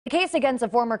The case against a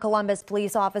former Columbus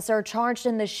police officer charged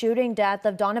in the shooting death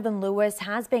of Donovan Lewis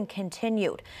has been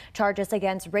continued. Charges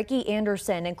against Ricky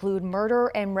Anderson include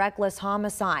murder and reckless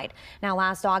homicide. Now,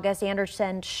 last August,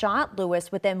 Anderson shot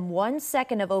Lewis within 1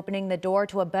 second of opening the door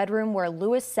to a bedroom where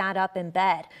Lewis sat up in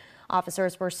bed.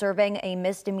 Officers were serving a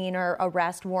misdemeanor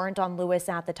arrest warrant on Lewis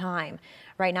at the time.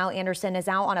 Right now, Anderson is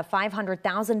out on a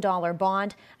 $500,000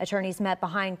 bond. Attorneys met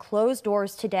behind closed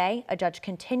doors today. A judge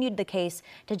continued the case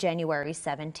to January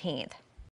 17th.